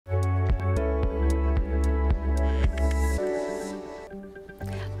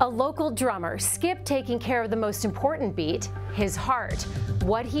A local drummer, Skip, taking care of the most important beat, his heart.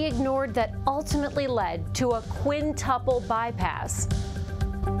 What he ignored that ultimately led to a quintuple bypass.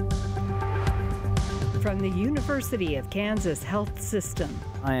 From the University of Kansas Health System.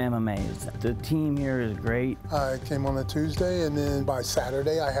 I am amazed. The team here is great. I came on a Tuesday, and then by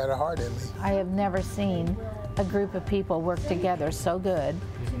Saturday I had a heart in me. I have never seen a group of people work together so good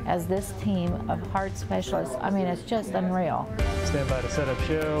as this team of heart specialists. I mean, it's just unreal. Stand by to set up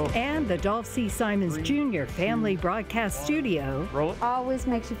show. And the Dolph C. Simons Jr. Family Broadcast Studio. Roll it. Always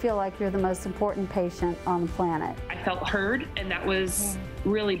makes you feel like you're the most important patient on the planet. I felt heard, and that was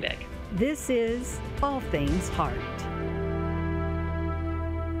really big. This is All Things Heart.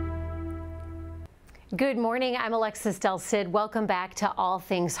 Good morning, I'm Alexis Del Cid. Welcome back to All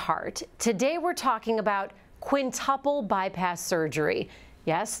Things Heart. Today we're talking about quintuple bypass surgery.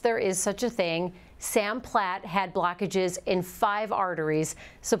 Yes, there is such a thing. Sam Platt had blockages in 5 arteries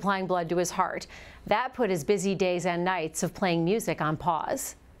supplying blood to his heart. That put his busy days and nights of playing music on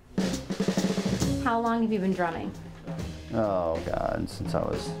pause. How long have you been drumming? Oh God, since I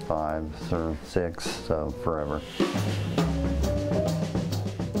was 5 or 6, so forever.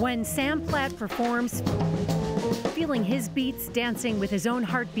 When Sam Platt performs, feeling his beats, dancing with his own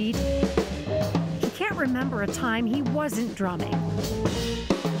heartbeat, he can't remember a time he wasn't drumming.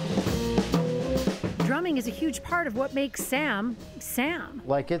 Drumming is a huge part of what makes Sam, Sam.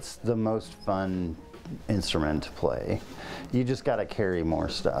 Like, it's the most fun instrument to play. You just gotta carry more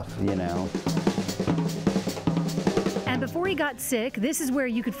stuff, you know? And before he got sick, this is where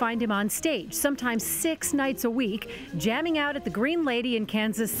you could find him on stage, sometimes 6 nights a week, jamming out at the Green Lady in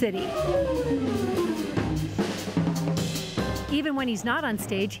Kansas City. Even when he's not on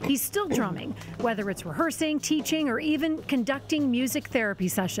stage, he's still drumming, whether it's rehearsing, teaching, or even conducting music therapy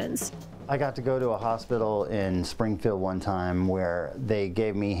sessions. I got to go to a hospital in Springfield one time where they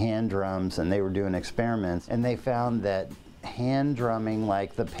gave me hand drums and they were doing experiments, and they found that hand drumming,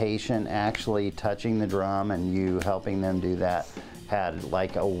 like the patient actually touching the drum and you helping them do that, had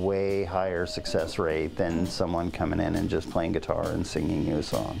like a way higher success rate than someone coming in and just playing guitar and singing you a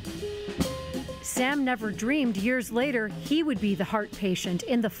song. Sam never dreamed years later he would be the heart patient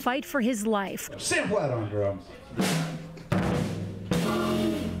in the fight for his life. Sam Platt on drums.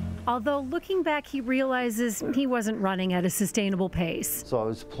 Although looking back, he realizes he wasn't running at a sustainable pace. So I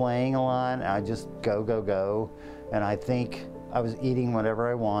was playing a lot, and I just go, go, go. And I think I was eating whatever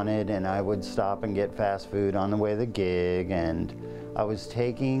I wanted, and I would stop and get fast food on the way to the gig. And I was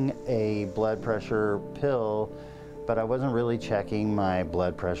taking a blood pressure pill, but I wasn't really checking my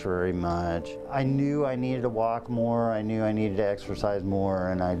blood pressure very much. I knew I needed to walk more, I knew I needed to exercise more,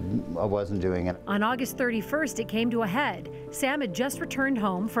 and I wasn't doing it. On August 31st, it came to a head. Sam had just returned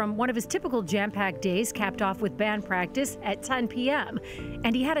home from one of his typical jam-packed days, capped off with band practice at 10 p.m.,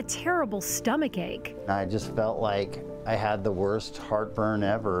 and he had a terrible stomach ache. I just felt like I had the worst heartburn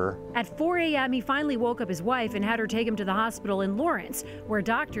ever. At 4 a.m., he finally woke up his wife and had her take him to the hospital in Lawrence, where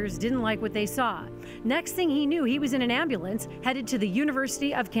doctors didn't like what they saw. Next thing he knew, he was in an ambulance headed to the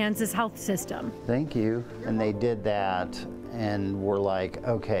University of Kansas Health System. Thank you. And they did that, and we're like,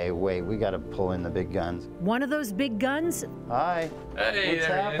 okay, wait, we got to pull in the big guns. One of those big guns? Hi. Hey, what's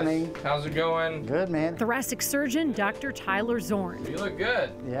happening? How's it going? Good, man. Thoracic surgeon Dr. Tyler Zorn. You look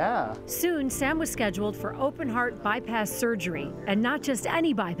good. Yeah. Soon, Sam was scheduled for open heart bypass surgery, and not just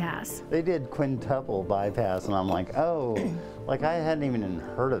any bypass. They did quintuple bypass, and I'm like, oh, like I hadn't even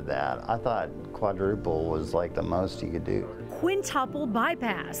heard of that. I thought quadruple was like the most you could do. Quintuple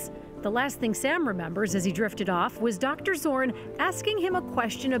bypass. The last thing Sam remembers as he drifted off was Dr. Zorn asking him a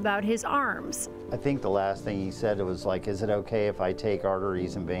question about his arms. I think the last thing he said was like, is it okay if I take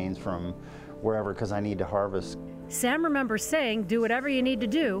arteries and veins from wherever because I need to harvest? Sam remembers saying, do whatever you need to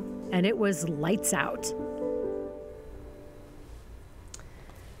do, and it was lights out.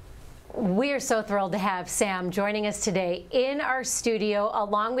 We're so thrilled to have Sam joining us today in our studio,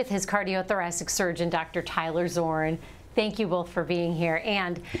 along with his cardiothoracic surgeon, Dr. Tyler Zorn. Thank you both for being here.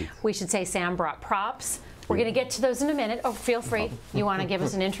 And we should say Sam brought props. We're going to get to those in a minute. Oh, feel free. You want to give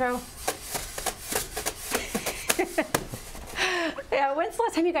us an intro? Yeah, when's the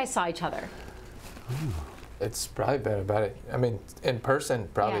last time you guys saw each other? It's probably been about it. I mean, in person,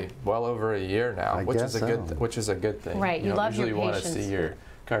 probably well over a year now, which is a good thing. Right, you love your patients. Usually want to see your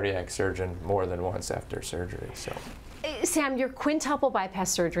cardiac surgeon more than once after surgery. So. Sam, your quintuple bypass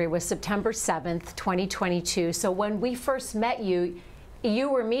surgery was September 7th, 2022. So when we first met you,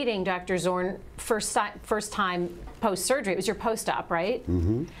 you were meeting Dr. Zorn first time post-surgery. It was your post-op, right?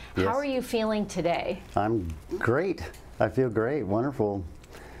 Mm-hmm. Yes. How are you feeling today? I'm great. I feel great. Wonderful.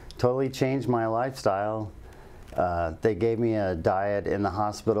 Totally changed my lifestyle. They gave me a diet in the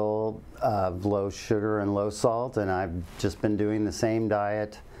hospital of low sugar and low salt, and I've just been doing the same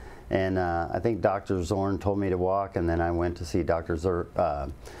diet. And I think Dr. Zorn told me to walk, and then I went to see Dr.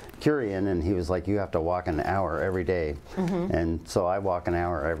 Curian, and he was like, you have to walk an hour every day. And so I walk an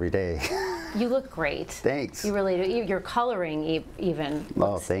hour every day. You look great. Thanks. You really do. Your coloring even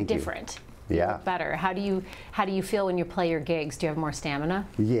looks different. You look better. How do you feel when you play your gigs? Do you have more stamina?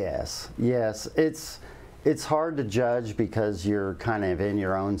 Yes, yes. It's hard to judge because you're kind of in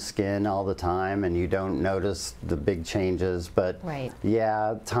your own skin all the time and you don't notice the big changes. But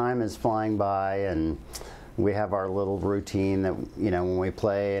yeah, time is flying by, and we have our little routine that, you know, when we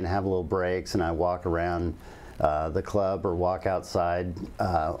play and have little breaks, and I walk around the club or walk outside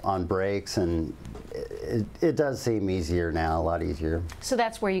on breaks, and it does seem easier now, a lot easier. So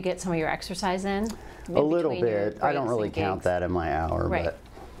that's where you get some of your exercise in? A little bit. I don't really count that in my hour. Right. But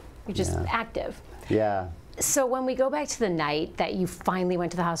you're just active. Yeah. So when we go back to the night that you finally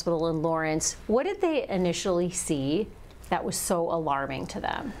went to the hospital in Lawrence, what did they initially see that was so alarming to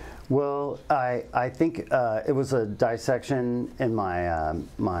them? Well, I think it was a dissection in my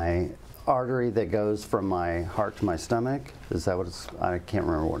my artery that goes from my heart to my stomach. Is that what it's? I can't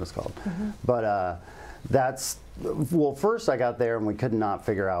remember what it's called. But that's, well, first I got there and we could not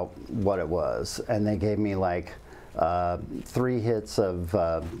figure out what it was, and they gave me like 3 hits of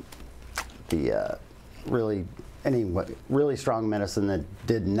the really strong medicine that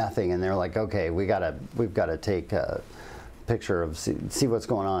did nothing, and they're like, okay, we've got to take a picture of see what's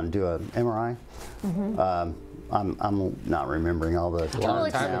going on, do an MRI. I'm not remembering all the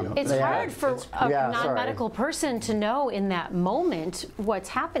terms now. It's hard for a non-medical person to know in that moment what's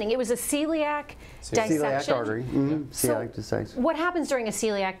happening. It was a celiac dissection. Celiac artery. Celiac dissection. What happens during a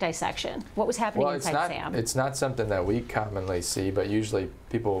celiac dissection? What was happening inside Sam? It's not something that we commonly see, but usually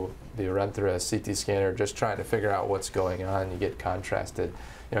people be run through a CT scanner just trying to figure out what's going on. You get contrasted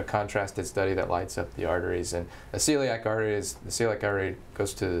study that lights up the arteries. And a celiac artery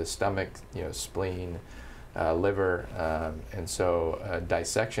goes to the stomach, spleen, liver, and so a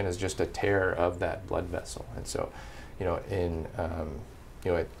dissection is just a tear of that blood vessel. And so,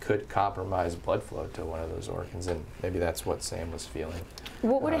 it could compromise blood flow to one of those organs, and maybe that's what Sam was feeling.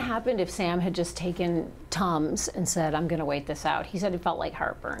 What would have happened if Sam had just taken Tums and said, I'm going to wait this out? He said it felt like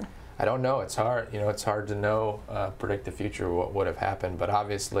heartburn. I don't know. It's hard. It's hard to know, predict the future, what would have happened. But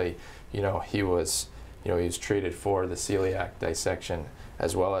obviously, he was treated for the celiac dissection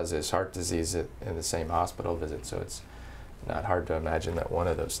as well as his heart disease in the same hospital visit. So it's not hard to imagine that one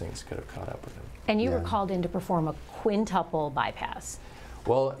of those things could have caught up with him. And you were called in to perform a quintuple bypass.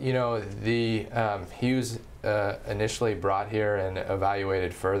 Well, he was initially brought here and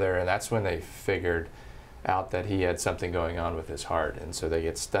evaluated further, and that's when they figured out that he had something going on with his heart, and so they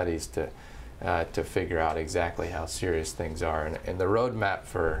get studies to figure out exactly how serious things are. And the roadmap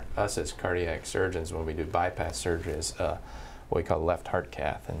for us as cardiac surgeons when we do bypass surgery is what we call left heart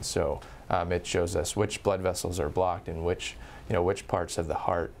cath, and so it shows us which blood vessels are blocked and which parts of the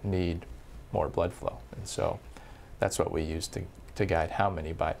heart need more blood flow, and so that's what we use to guide how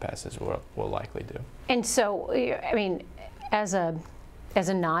many bypasses we'll likely do. And so, I mean, as a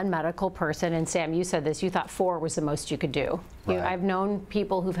non-medical person, and Sam, you said this, you thought 4 was the most you could do. Right. I've known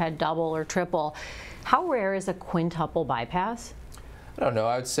people who've had double or triple. How rare is a quintuple bypass? I don't know.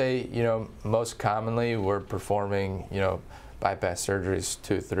 I would say, most commonly we're performing, bypass surgeries,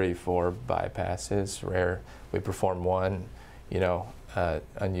 2, 3, 4 bypasses. Rare, we perform 1,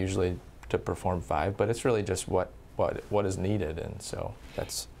 unusually to perform 5, but it's really just what is needed, and so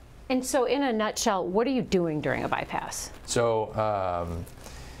that's. And so in a nutshell, what are you doing during a bypass? So,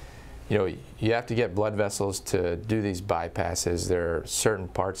 you have to get blood vessels to do these bypasses. There are certain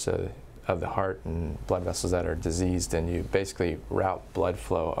parts of the heart and blood vessels that are diseased, and you basically route blood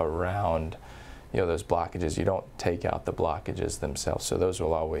flow around, those blockages. You don't take out the blockages themselves, so those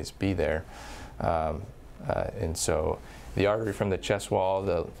will always be there. And so the artery from the chest wall,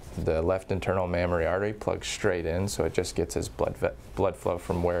 the left internal mammary artery, plugs straight in, so it just gets its blood flow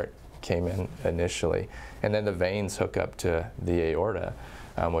from where it came in initially. And then the veins hook up to the aorta,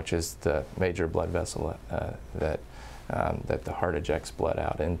 which is the major blood vessel that the heart ejects blood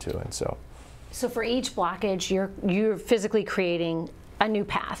out into. And so for each blockage, you're physically creating a new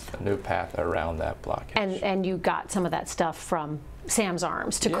path. A new path around that blockage. And you got some of that stuff from Sam's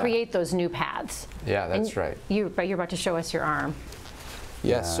arms to create those new paths. Yeah, that's right. You're about to show us your arm.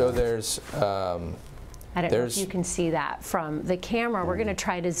 Yes, so there's I don't know if you can see that from the camera. We're going to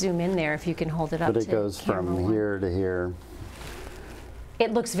try to zoom in there if you can hold it up. But it goes from here to here.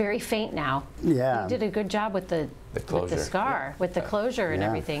 It looks very faint now. Yeah. You did a good job with the scar, with the closure and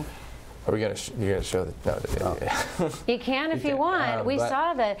everything. Are we gonna? You're gonna show the? No. You can if you want. We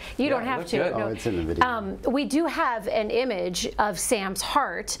saw that. You don't have to. No. Oh, it's in the video. We do have an image of Sam's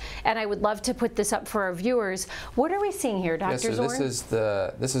heart, and I would love to put this up for our viewers. What are we seeing here, Dr. So Zorn?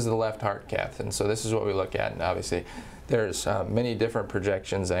 this is the left heart cath, and so this is what we look at. And obviously, there's many different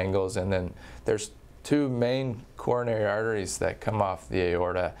projections, angles, and then there's two main coronary arteries that come off the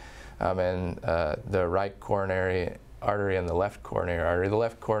aorta, and the right coronary artery and the left coronary artery. The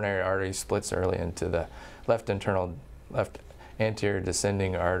left coronary artery splits early into the left anterior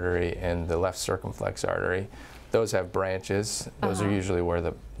descending artery and the left circumflex artery. Those have branches. Those are usually where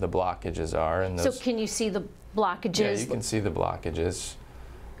the blockages are. And those, so can you see the blockages? Yeah, you can see the blockages.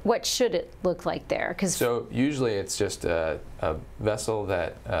 What should it look like there? So usually it's just a vessel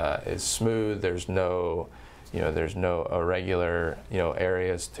that is smooth. There's no, there's no irregular,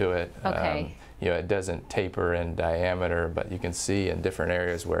 areas to it. Okay. It doesn't taper in diameter, but you can see in different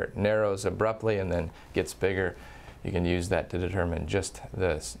areas where it narrows abruptly and then gets bigger. You can use that to determine just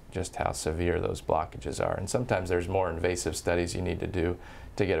how severe those blockages are. And sometimes there's more invasive studies you need to do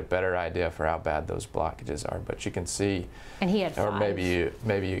to get a better idea for how bad those blockages are. But you can see, and he had 5. Or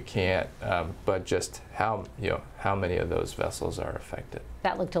maybe you can't, but just how many of those vessels are affected.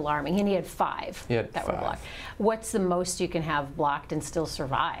 That looked alarming, and he had 5 that were blocked. What's the most you can have blocked and still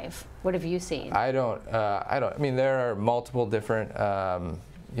survive? What have you seen? I mean, there are multiple different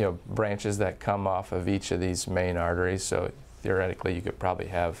branches that come off of each of these main arteries. So theoretically, you could probably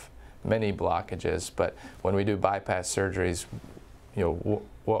have many blockages. But when we do bypass surgeries,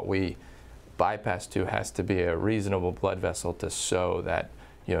 what we bypass to has to be a reasonable blood vessel to sew that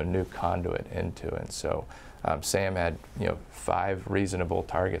new conduit into. And so Sam had 5 reasonable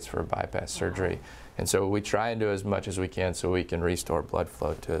targets for bypass surgery. And so we try and do as much as we can so we can restore blood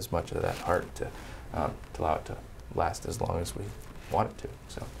flow to as much of that heart to allow it to last as long as we want it to.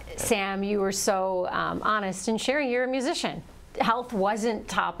 So, Sam, you were so honest in sharing. You're a musician. Health wasn't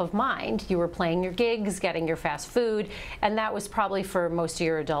top of mind. You were playing your gigs, getting your fast food, and that was probably for most of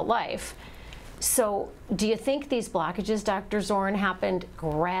your adult life. So do you think these blockages, Dr. Zorn, happened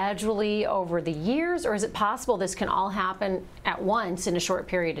gradually over the years, or is it possible this can all happen at once in a short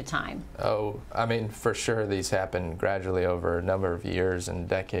period of time? Oh, I mean, for sure these happen gradually over a number of years and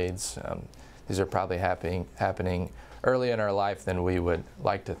decades. These are probably happening early in our life than we would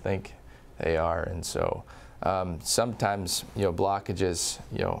like to think they are. And so sometimes, blockages,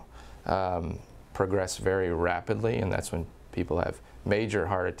 progress very rapidly, and that's when people have major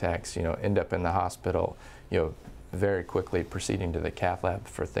heart attacks, end up in the hospital, very quickly proceeding to the cath lab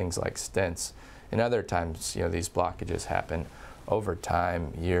for things like stents. And other times, these blockages happen over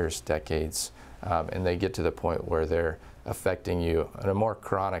time, years, decades, and they get to the point where they're affecting you in a more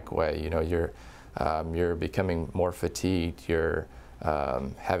chronic way. You're becoming more fatigued, you're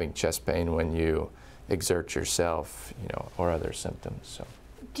having chest pain when you exert yourself, or other symptoms. So.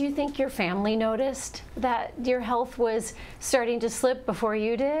 Do you think your family noticed that your health was starting to slip before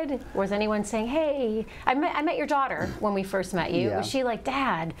you did? Was anyone saying, hey, I met your daughter when we first met you. Yeah. Was she like,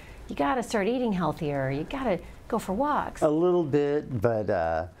 Dad, you got to start eating healthier. You got to go for walks? A little bit, but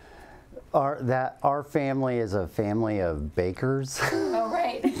our family is a family of bakers. Oh,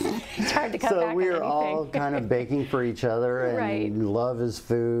 right. It's hard to cut back So on we're all kind of baking for each other, and right. love is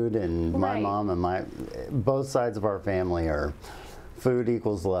food, and my right. mom and both sides of our family are food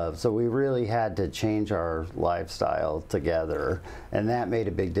equals love. So we really had to change our lifestyle together, and that made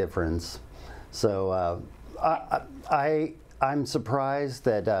a big difference. So I'm surprised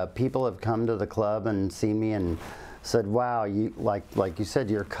that people have come to the club and seen me and said, wow, you like you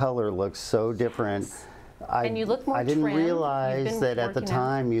said, your color looks so different. Yes. And you look more I didn't trimmed. realize that at the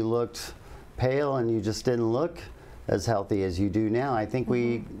time you looked pale and you just didn't look as healthy as you do now. I think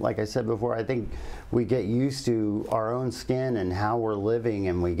we, like I said before, I think we get used to our own skin and how we're living,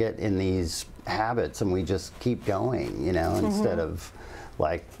 and we get in these habits and we just keep going, instead of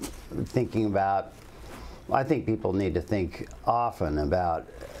like thinking about, I think people need to think often about,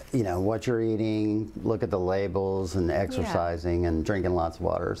 what you're eating, look at the labels, and exercising and drinking lots of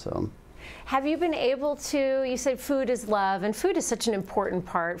water. So. Have you been able to, you said food is love, and food is such an important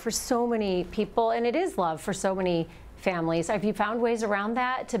part for so many people, and it is love for so many families. Have you found ways around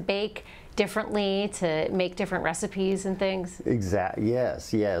that to bake differently, to make different recipes and things? Exactly.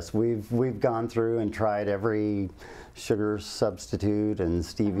 Yes. We've gone through and tried every sugar substitute and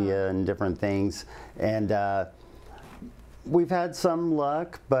stevia and different things, and we've had some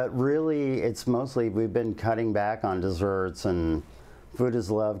luck, but really it's mostly we've been cutting back on desserts, and food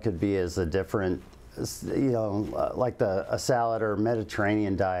is love could be as a different, like a salad or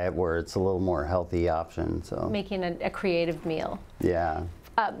Mediterranean diet where it's a little more healthy option. So making a creative meal. Yeah.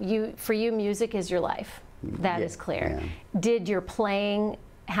 For you, music is your life. That is clear. Yeah. Did your playing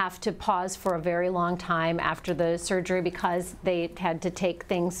have to pause for a very long time after the surgery because they had to take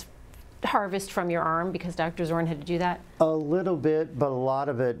things, harvest from your arm because Dr. Zorn had to do that? A little bit, but a lot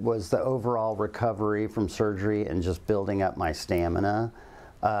of it was the overall recovery from surgery and just building up my stamina.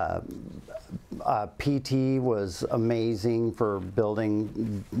 PT was amazing for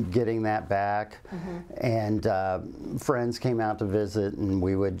getting that back. And friends came out to visit and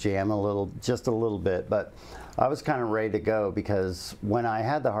we would jam just a little bit. But I was kind of ready to go because when I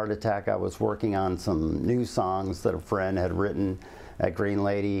had the heart attack, I was working on some new songs that a friend had written at Green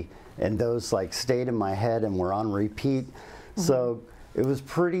Lady, and those like stayed in my head and were on repeat. So it was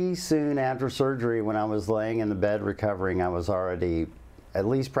pretty soon after surgery when I was laying in the bed recovering, I was already at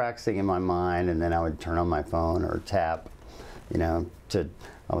least practicing in my mind, and then I would turn on my phone or tap, you know,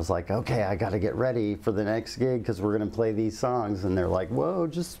 I was like, okay, I got to get ready for the next gig because we're going to play these songs. And they're like, whoa,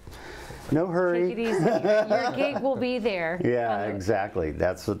 just no hurry. Take it easy. Your gig will be there. Yeah, exactly.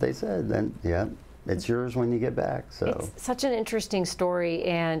 That's what they said. Then, yeah, it's yours when you get back. So it's such an interesting story,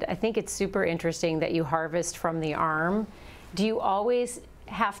 and I think it's super interesting that you harvest from the arm. Do you always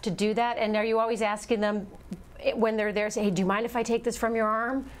have to do that? And are you always asking them when they're there, say, hey, do you mind if I take this from your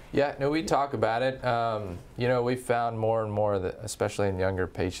arm? Yeah, no, we talk about it. You know, we found more and more that, especially in younger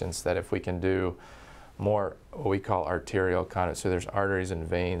patients, that if we can do more what we call arterial conduit, so there's arteries and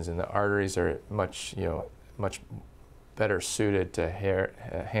veins, and the arteries are much, much better suited to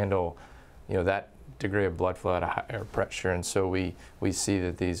handle, that degree of blood flow at a higher pressure, and so we see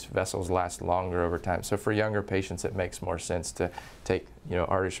that these vessels last longer over time. So for younger patients, it makes more sense to take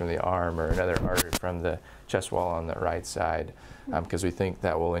arteries from the arm or another artery from the chest wall on the right side, because we think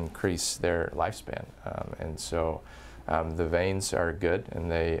that will increase their lifespan. And so the veins are good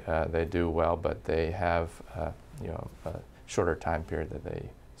and they do well, but they have a shorter time period that they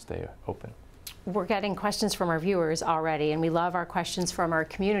stay open. We're getting questions from our viewers already, and we love our questions from our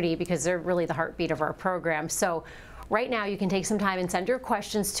community because they're really the heartbeat of our program. So right now you can take some time and send your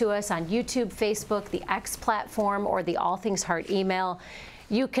questions to us on YouTube, Facebook, the X platform, or the All Things Heart email.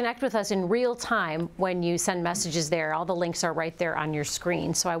 You connect with us in real time when you send messages there. All the links are right there on your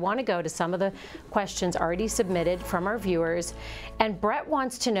screen. So I want to go to some of the questions already submitted from our viewers. And Brett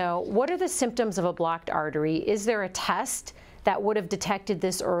wants to know, what are the symptoms of a blocked artery? Is there a test that would have detected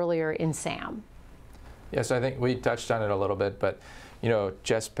this earlier in Sam? Yes, I think we touched on it a little bit, but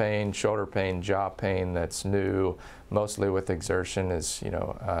chest pain, shoulder pain, jaw pain that's new, mostly with exertion, is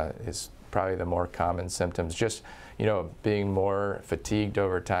probably the more common symptoms. Just being more fatigued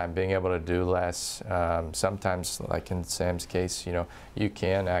over time, being able to do less. Sometimes, like in Sam's case, you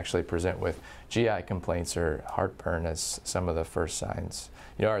can actually present with GI complaints or heartburn as some of the first signs.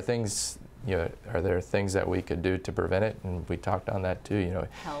 Are there things that we could do to prevent it? And we talked on that too.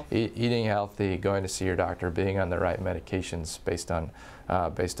 Eating healthy, going to see your doctor, being on the right medications based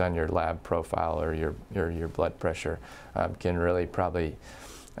on your lab profile or your blood pressure can really probably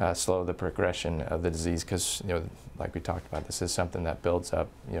slow the progression of the disease, because like we talked about, this is something that builds up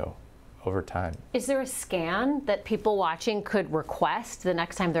over time. Is there a scan that people watching could request the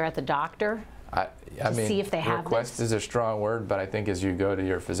next time they're at the doctor? I mean, see if they have request this? Is a strong word, but I think as you go to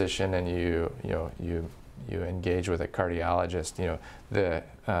your physician and you engage with a cardiologist,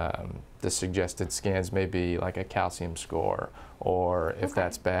 the suggested scans may be like a calcium score, or if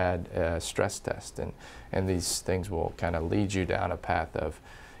that's bad, a stress test, and these things will kind of lead you down a path of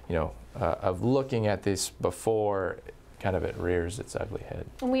looking at this before kind of it rears its ugly head.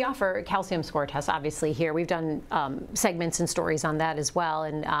 And we offer calcium score tests, obviously, here. We've done segments and stories on that as well,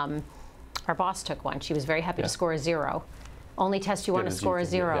 and our boss took one. She was very happy to score a 0. Only test you want to score a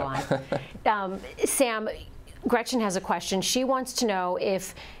 0 on. Sam, Gretchen has a question. She wants to know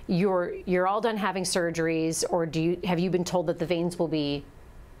if you're all done having surgeries, or have you been told that the veins will be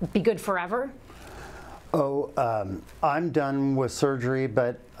good forever? Oh, I'm done with surgery,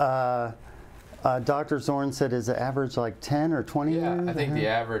 but Dr. Zorn said is the average like 10 or 20 years? Yeah, I think the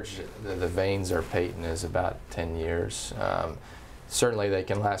average, the veins are patent is about 10 years. Certainly they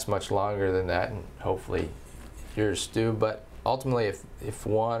can last much longer than that, and hopefully yours do, but ultimately if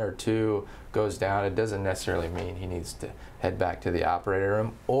 1 or 2 goes down, it doesn't necessarily mean he needs to head back to the operating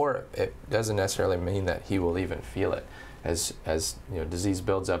room, or it doesn't necessarily mean that he will even feel it. As disease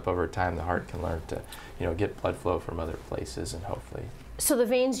builds up over time, the heart can learn to get blood flow from other places, and hopefully. So the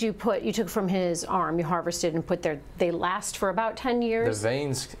veins you took from his arm, you harvested and put there, they last for about 10 years? The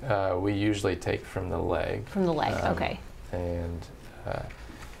veins we usually take from the leg. From the leg, okay. And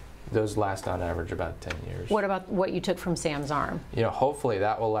those last on average about 10 years. What about what you took from Sam's arm? Hopefully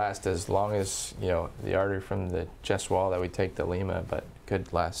that will last as long as, the artery from the chest wall that we take the lima, but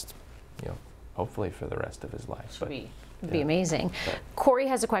could last, hopefully for the rest of his life. But, would be amazing. Corey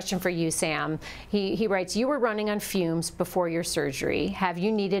has a question for you, Sam. He writes, you were running on fumes before your surgery. Have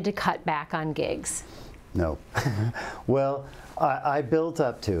you needed to cut back on gigs? No. Well, I built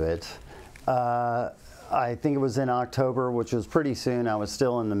up to it. I think it was in October, which was pretty soon. I was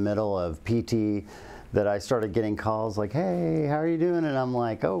still in the middle of PT, that I started getting calls like, hey, how are you doing? And I'm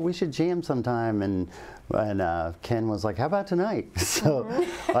like, oh, we should jam sometime. And Ken was like, how about tonight? So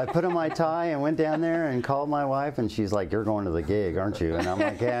I put on my tie and went down there and called my wife, and she's like, you're going to the gig, aren't you? And I'm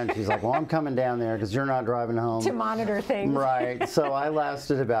like, yeah. And she's like, well, I'm coming down there because you're not driving home. To monitor things. Right. So I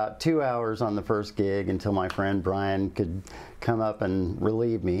lasted about 2 hours on the first gig until my friend Brian could come up and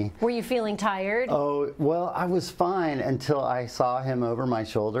relieve me. Were you feeling tired? Oh, well, I was fine until I saw him over my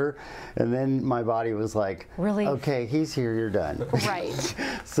shoulder, and then my body was like, really? Okay, he's here, you're done. Right.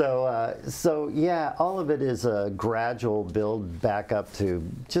 So yeah, all of it is a gradual build back up to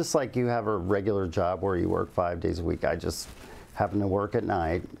just like you have a regular job where you work 5 days a week. I just happen to work at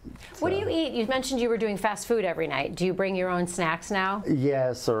night. What do you eat? You mentioned you were doing fast food every night. Do you bring your own snacks now?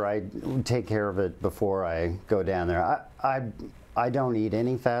 Yes, or I take care of it before I go down there. I don't eat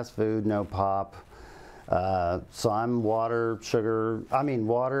any fast food, no pop. So I'm water,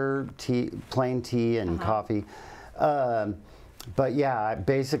 tea, plain tea and coffee. But yeah,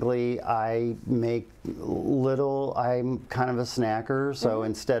 basically I make I'm kind of a snacker. So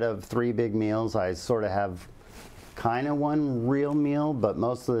instead of 3 big meals, I sort of have kind of one real meal, but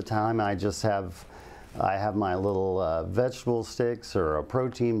most of the time I have my little vegetable sticks or a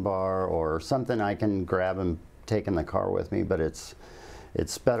protein bar or something I can grab and take in the car with me, but it's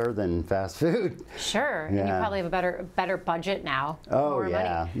better than fast food. Sure, and you probably have a better budget now. Oh more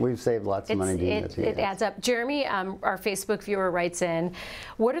yeah, money. We've saved lots of money doing this. It adds up. Jeremy, our Facebook viewer, writes in,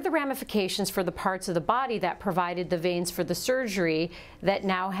 what are the ramifications for the parts of the body that provided the veins for the surgery that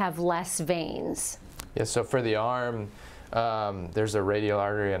now have less veins? Yeah, so for the arm, there's a radial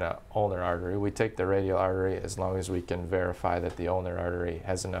artery and an ulnar artery. We take the radial artery as long as we can verify that the ulnar artery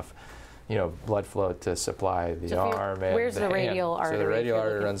has enough blood flow to supply the arm and where's the radial artery? So the radial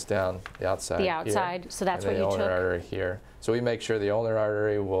artery runs down the outside. The outside, here, so that's what and you took? the ulnar artery here. So we make sure the ulnar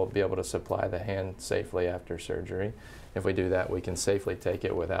artery will be able to supply the hand safely after surgery. If we do that, we can safely take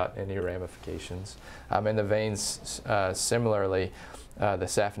it without any ramifications. And the veins, similarly, the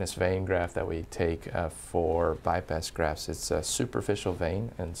saphenous vein graft that we take for bypass grafts, it's a superficial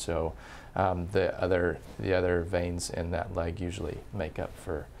vein, and so the other veins in that leg usually make up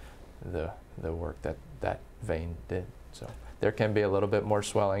for the work that vein did. So there can be a little bit more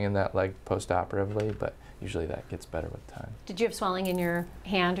swelling in that leg post-operatively, but usually that gets better with time. Did you have swelling in your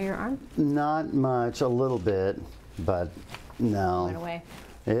hand or your arm? Not much, a little bit, but no. Went away.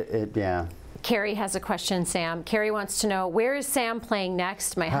 Yeah. Carrie has a question, Sam. Carrie wants to know, where is Sam playing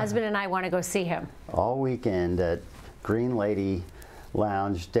next? My husband and I want to go see him. All weekend at Green Lady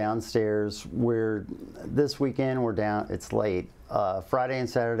Lounge downstairs. This weekend we're down, it's late. Friday and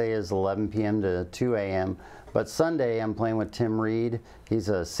Saturday is 11 p.m. to 2 a.m. But Sunday I'm playing with Tim Reed. He's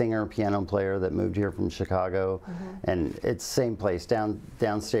a singer, piano player that moved here from Chicago. And it's same place,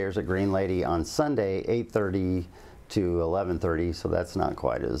 downstairs at Green Lady on Sunday, 8:30 to 11:30, so that's not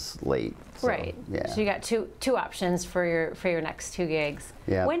quite as late. So, right. Yeah. So you got two options for your next 2 gigs.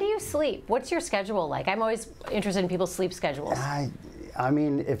 Yeah. When do you sleep? What's your schedule like? I'm always interested in people's sleep schedules. I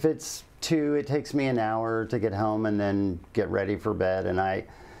mean, if it's 2, it takes me an hour to get home and then get ready for bed. And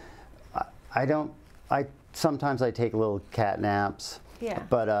sometimes I take little cat naps. Yeah.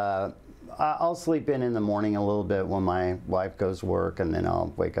 But I'll sleep in the morning a little bit when my wife goes to work, and then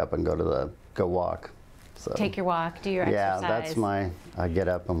I'll wake up and go walk. So, take your walk, do your exercise. Yeah, I get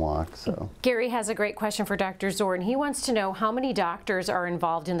up and walk. So Gary has a great question for Dr. Zorn. He wants to know how many doctors are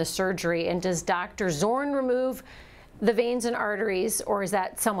involved in the surgery, and does Dr. Zorn remove the veins and arteries, or is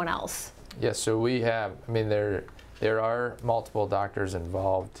that someone else? Yes, so we have, there are multiple doctors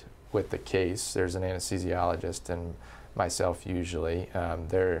involved with the case. There's an anesthesiologist and myself usually.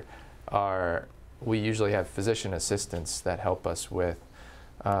 We usually have physician assistants that help us with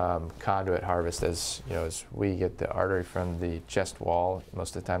conduit harvest as we get the artery from the chest wall.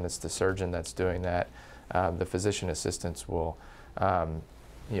 Most of the time it's the surgeon that's doing that. The physician assistants will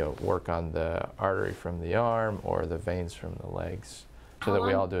work on the artery from the arm or the veins from the legs, so that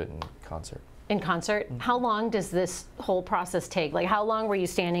we all do it in concert. In concert? How long does this whole process take? Like, how long were you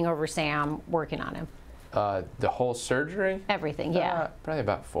standing over Sam working on him? The whole surgery? Everything, yeah. Probably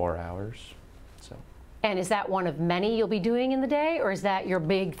about 4 hours. So. And is that one of many you'll be doing in the day, or is that your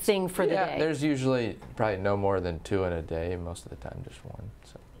big thing for the day? Yeah, there's usually probably no more than 2 in a day. Most of the time, just 1.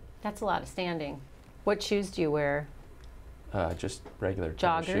 So. That's a lot of standing. What shoes do you wear? just regular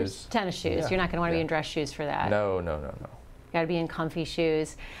joggers, tennis shoes. tennis shoes. Yeah. You're not going to want to be Yeah. in dress shoes for that. No. Got to be in comfy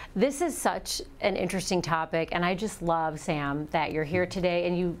shoes. This is such an interesting topic, and I just love, Sam, that you're here today,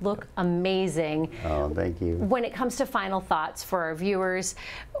 and you look amazing. Oh, thank you. When it comes to final thoughts for our viewers,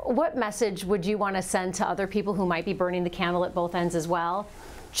 what message would you want to send to other people who might be burning the candle at both ends as well,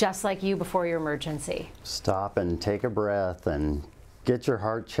 just like you before your emergency? Stop and take a breath and get your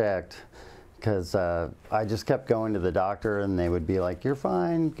heart checked. Because I just kept going to the doctor, and they would be like, "You're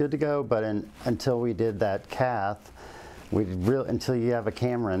fine, good to go." But until we did that cath, until you have a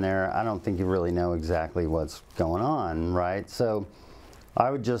camera in there, I don't think you really know exactly what's going on, right? So I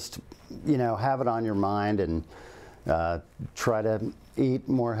would just, have it on your mind and try to eat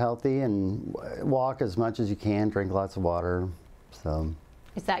more healthy and walk as much as you can, drink lots of water. So.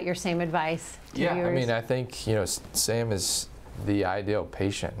 Is that your same advice to Yeah, viewers? I mean, I think, Sam is the ideal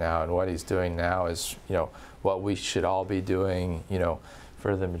patient now, and what he's doing now is, what we should all be doing,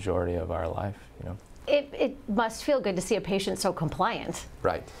 for the majority of our life, It must feel good to see a patient so compliant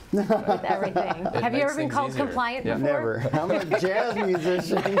Right. with everything. Have you makes ever been things called easier. compliant Yeah. before? Never. I'm a jazz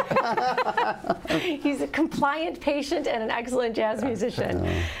musician. He's a compliant patient and an excellent jazz musician.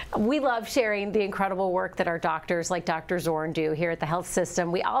 We love sharing the incredible work that our doctors like Dr. Zorn do here at the health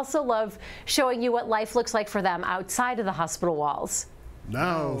system. We also love showing you what life looks like for them outside of the hospital walls.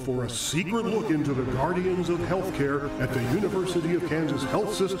 Now for a secret look into the guardians of healthcare at the University of Kansas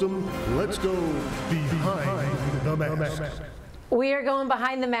Health System. Let's go behind the mask. We are going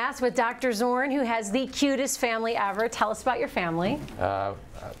behind the mask with Dr. Zorn, who has the cutest family ever. Tell us about your family.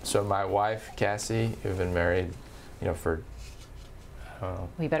 So my wife, Cassie, we've been married, for, I don't know,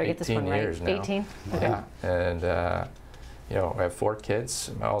 We better get this one right. years now. 18? Okay. Yeah, and, we have 4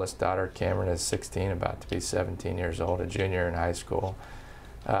 kids. My oldest daughter, Cameron, is 16, about to be 17 years old, a junior in high school.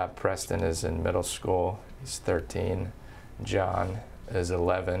 Preston is in middle school. He's 13. John is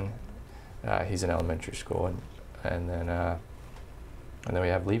 11. He's in elementary school. And then we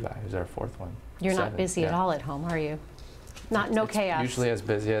have Levi, who's our 4th one. You're 7, not busy at all at home, are you? No it's chaos. Usually as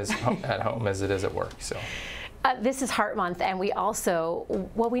busy as at home as it is at work. So. This is Heart Month, and we also,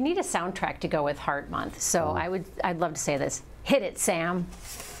 we need a soundtrack to go with Heart Month. So I'd love to say this. Hit it, Sam.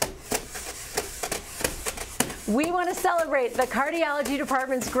 We want to celebrate the cardiology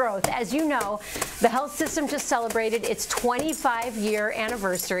department's growth. As you know, the health system just celebrated its 25-year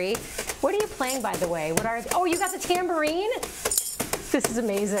anniversary. What are you playing, by the way? You got the tambourine? This is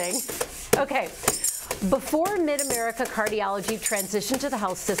amazing. Okay. Before Mid-America Cardiology transitioned to the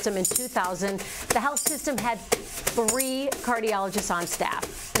health system in 2000, the health system had 3 cardiologists on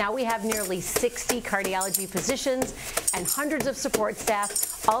staff. Now we have nearly 60 cardiology physicians and hundreds of support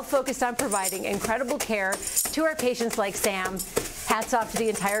staff, all focused on providing incredible care to our patients like Sam. Hats off to the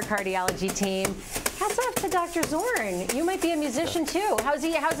entire cardiology team. Hats off to Dr. Zorn. You might be a musician too. How's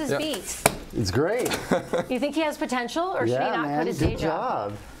his beat? It's great. You think he has potential, or should he not quit his day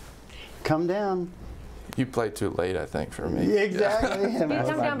job? Come down. You play too late, I think, for me. Exactly. You come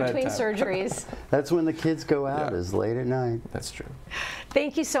down between surgeries. That's when the kids go out, is late at night. That's true.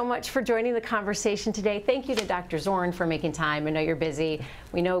 Thank you so much for joining the conversation today. Thank you to Dr. Zorn for making time. I know you're busy.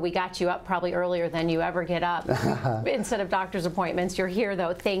 We know we got you up probably earlier than you ever get up instead of doctor's appointments. You're here,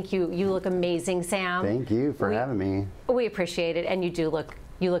 though. Thank you. You look amazing, Sam. Thank you for having me. We appreciate it, and you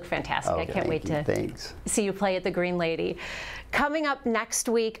look fantastic. Okay, I can't wait to see you play at the Green Lady. Coming up next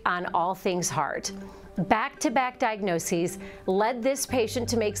week on All Things Heart. Back-to-back diagnoses led this patient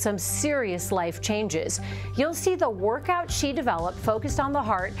to make some serious life changes. You'll see the workout she developed focused on the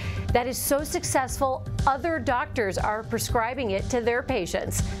heart that is so successful, other doctors are prescribing it to their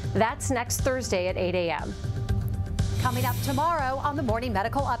patients. That's next Thursday at 8 a.m. Coming up tomorrow on the Morning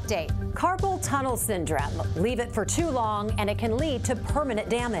Medical Update. Carpal tunnel syndrome. Leave it for too long and it can lead to permanent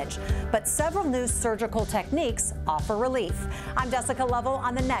damage. But several new surgical techniques offer relief. I'm Jessica Lovell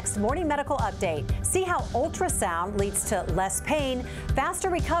on the next Morning Medical Update. See how ultrasound leads to less pain,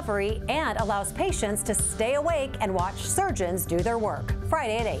 faster recovery, and allows patients to stay awake and watch surgeons do their work.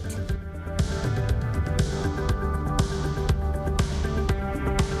 Friday at 8.